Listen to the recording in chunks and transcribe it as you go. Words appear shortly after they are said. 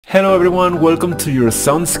Hello everyone, welcome to your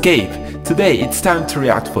soundscape. Today it's time to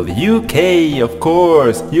react for the UK, of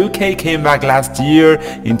course. UK came back last year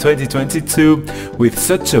in 2022 with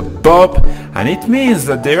such a bop, and it means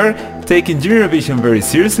that they're taking Eurovision very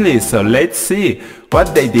seriously. So let's see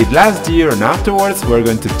what they did last year, and afterwards we're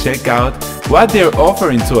going to check out what they're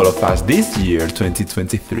offering to all of us this year,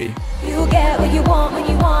 2023. You get what you want when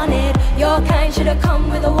you want it. Your kind should have come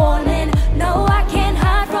with a warning. No, I can't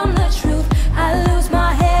hide from the truth. I lose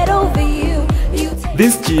my head over you.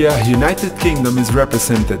 This year, United Kingdom is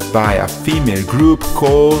represented by a female group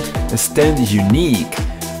called Stand Uniqu3.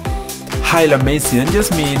 Hyla, Macy and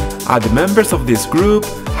Jasmine are the members of this group.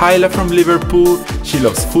 Hyla from Liverpool, she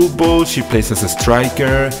loves football, she plays as a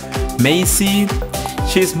striker. Macy,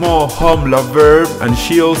 she's more home lover and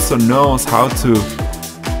she also knows how to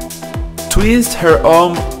twist her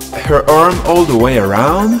arm all the way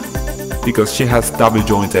around because she has double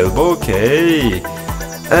joint elbow, okay.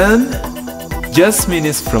 And Jasmine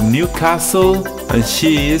is from Newcastle and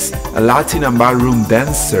she is a Latin and ballroom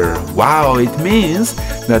dancer. Wow, it means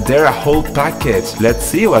that they're a whole package. Let's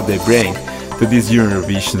see what they bring to this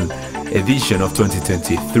Eurovision edition of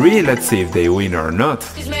 2023. Let's see if they win or not.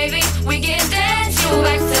 'Cause maybe we can dance you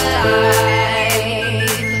back to life.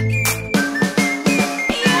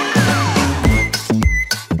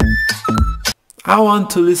 I want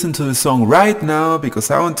to listen to the song right now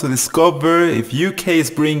because I want to discover if UK is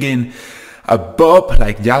bringing a bop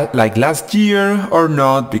like last year or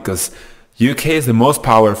not, because UK is the most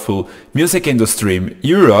powerful music industry in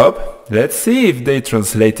Europe. Let's see if they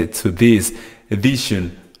translate it to this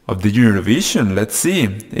edition of the Eurovision. Let's see.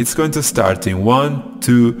 It's going to start in 1,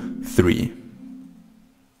 2, 3.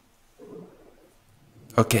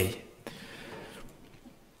 Okay.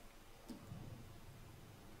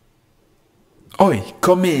 Oi,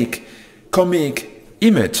 comic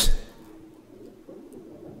image.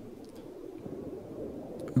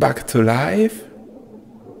 Back to life.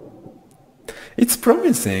 It's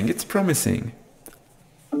promising, it's promising.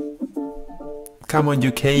 Come on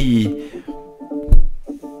UK.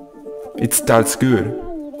 It starts good.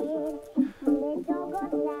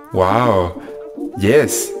 Wow.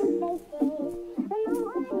 Yes.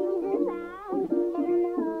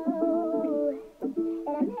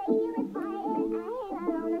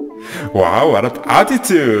 Wow, what an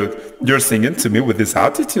attitude! You're singing to me with this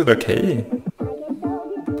attitude, okay.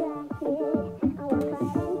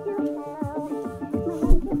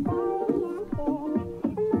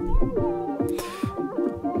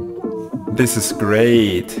 This is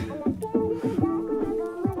great.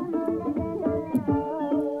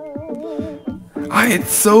 Ah,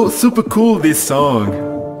 it's so super cool, this song.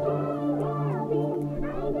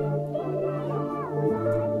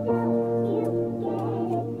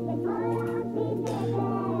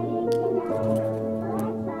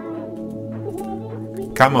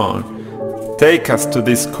 Come on, take us to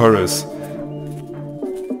this chorus.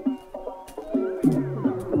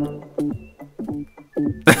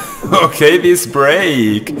 Okay, this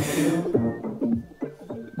break.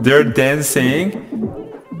 They're dancing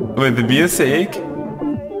with the music.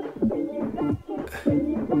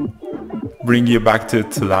 Bring you back to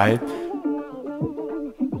life.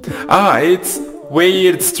 Ah, it's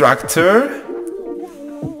weird structure.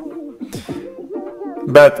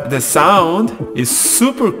 But the sound is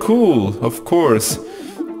super cool, of course.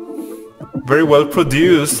 Very well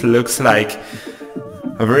produced, looks like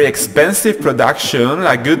a very expensive production,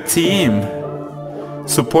 a good team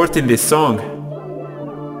supporting this song.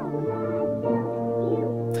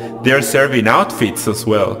 They're serving outfits as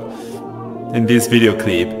well in this video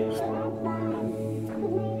clip.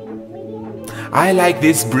 I like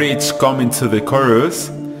this bridge coming to the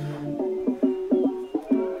chorus.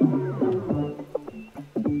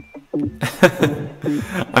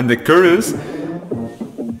 And the chorus,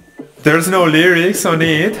 there's no lyrics on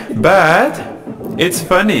it, but it's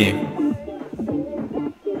funny.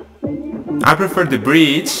 I prefer the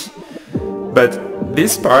bridge, but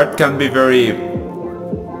this part can be very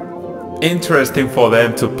interesting for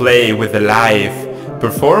them to play with a live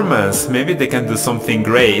performance. Maybe they can do something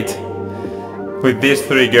great with these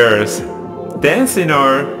three girls dancing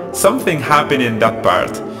or something happening in that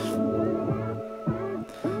part.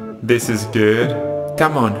 This is good.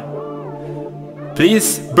 Come on.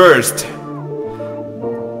 Please burst.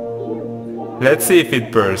 Let's see if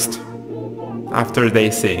it bursts after they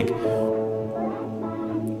sing.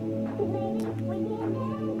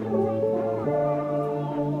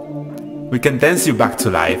 We can dance you back to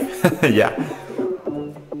life. Yeah.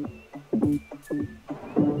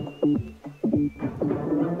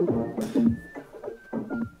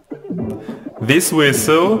 This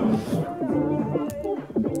whistle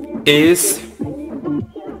is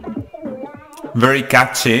very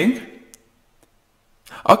catchy.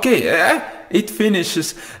 Okay, it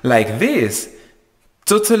finishes like this.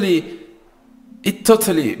 It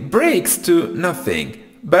totally breaks to nothing,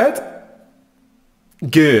 but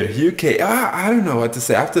good. UK. I don't know what to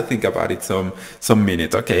say. I have to think about it some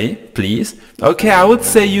minute. Okay, please. Okay, I would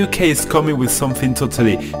say UK is coming with something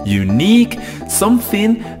totally unique,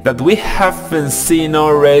 something that we haven't seen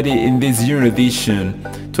already in this Eurovision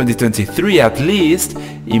 2023, at least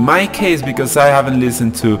in my case, because I haven't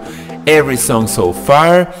listened to every song so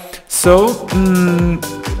far. So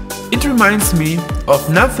it reminds me of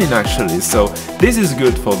nothing actually, so this is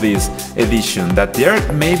good for this edition, that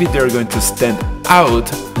maybe they're going to stand out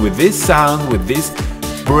with this sound, with these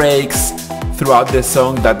breaks throughout the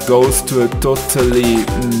song that goes to a totally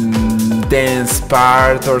dance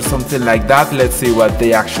part or something like that. Let's see what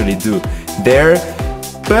they actually do there.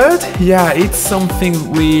 But yeah, it's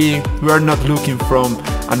something we are not looking from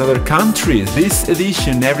another countries. This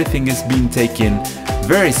edition, everything is being taken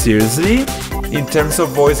very seriously in terms of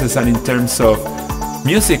voices and in terms of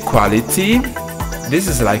music quality. This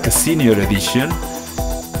is like a senior edition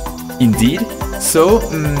indeed. So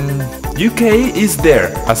UK is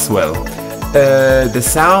there as well. The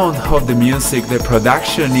sound of the music, the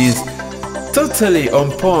production is totally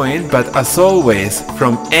on point, but as always,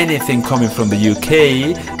 from anything coming from the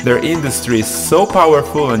UK, their industry is so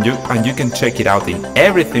powerful, and you can check it out in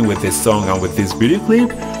everything with this song and with this video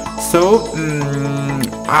clip. So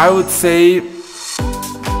I would say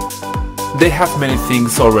they have many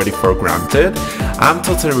things already for granted. I'm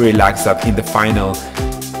totally relaxed that in the final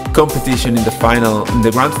competition, in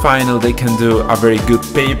the grand final, they can do a very good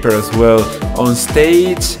paper as well. On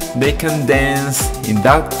stage they can dance in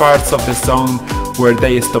that parts of the song where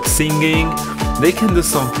they stop singing. They can do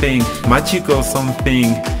something magical,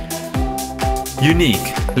 something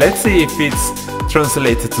unique. Let's see if it's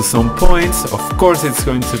translated to some points. Of course it's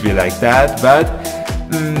going to be like that, but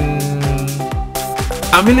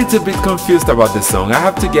I'm a little bit confused about the song. I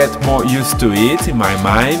have to get more used to it in my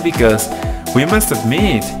mind, because we must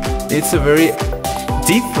admit it's a very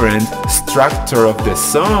different structure of the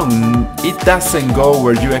song. It doesn't go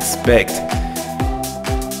where you expect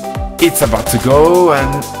it's about to go,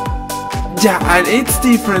 and yeah, and it's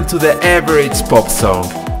different to the average pop song.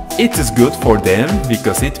 It is good for them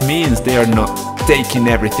because it means they are not taking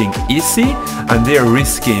everything easy and they are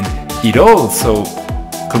risking it all. So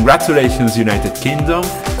congratulations, United Kingdom.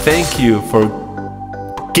 Thank you for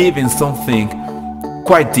giving something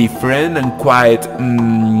quite different and quite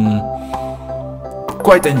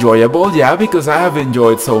enjoyable. Yeah, because I have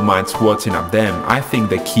enjoyed so much watching of them. I think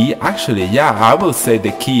the key, actually, yeah, I will say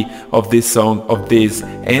the key of this song, of this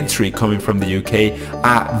entry coming from the UK,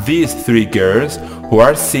 are these three girls who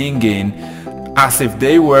are singing as if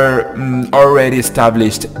they were already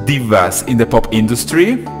established divas in the pop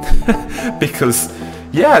industry. Because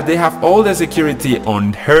yeah, they have all the security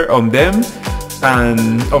on them,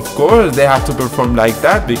 and of course they have to perform like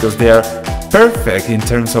that because they are perfect in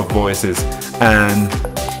terms of voices. And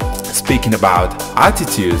speaking about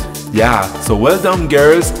attitude, yeah, so well done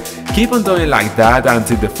girls, keep on doing like that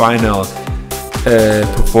until the final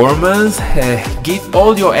performance. Give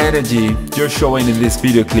all your energy you're showing in this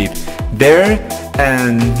video clip there,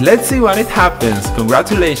 and let's see what it happens.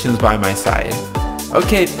 Congratulations by my side.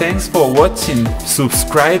 Okay, thanks for watching.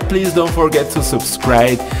 Subscribe, please don't forget to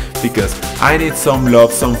subscribe, because I need some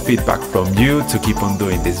love, some feedback from you to keep on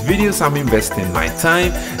doing these videos. I'm investing my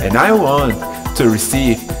time and I want to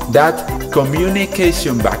receive that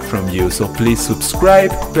communication back from you. So please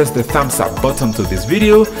subscribe, press the thumbs up button to this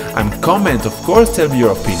video and comment, of course, tell me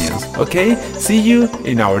your opinions. Okay, see you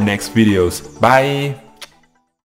in our next videos. Bye.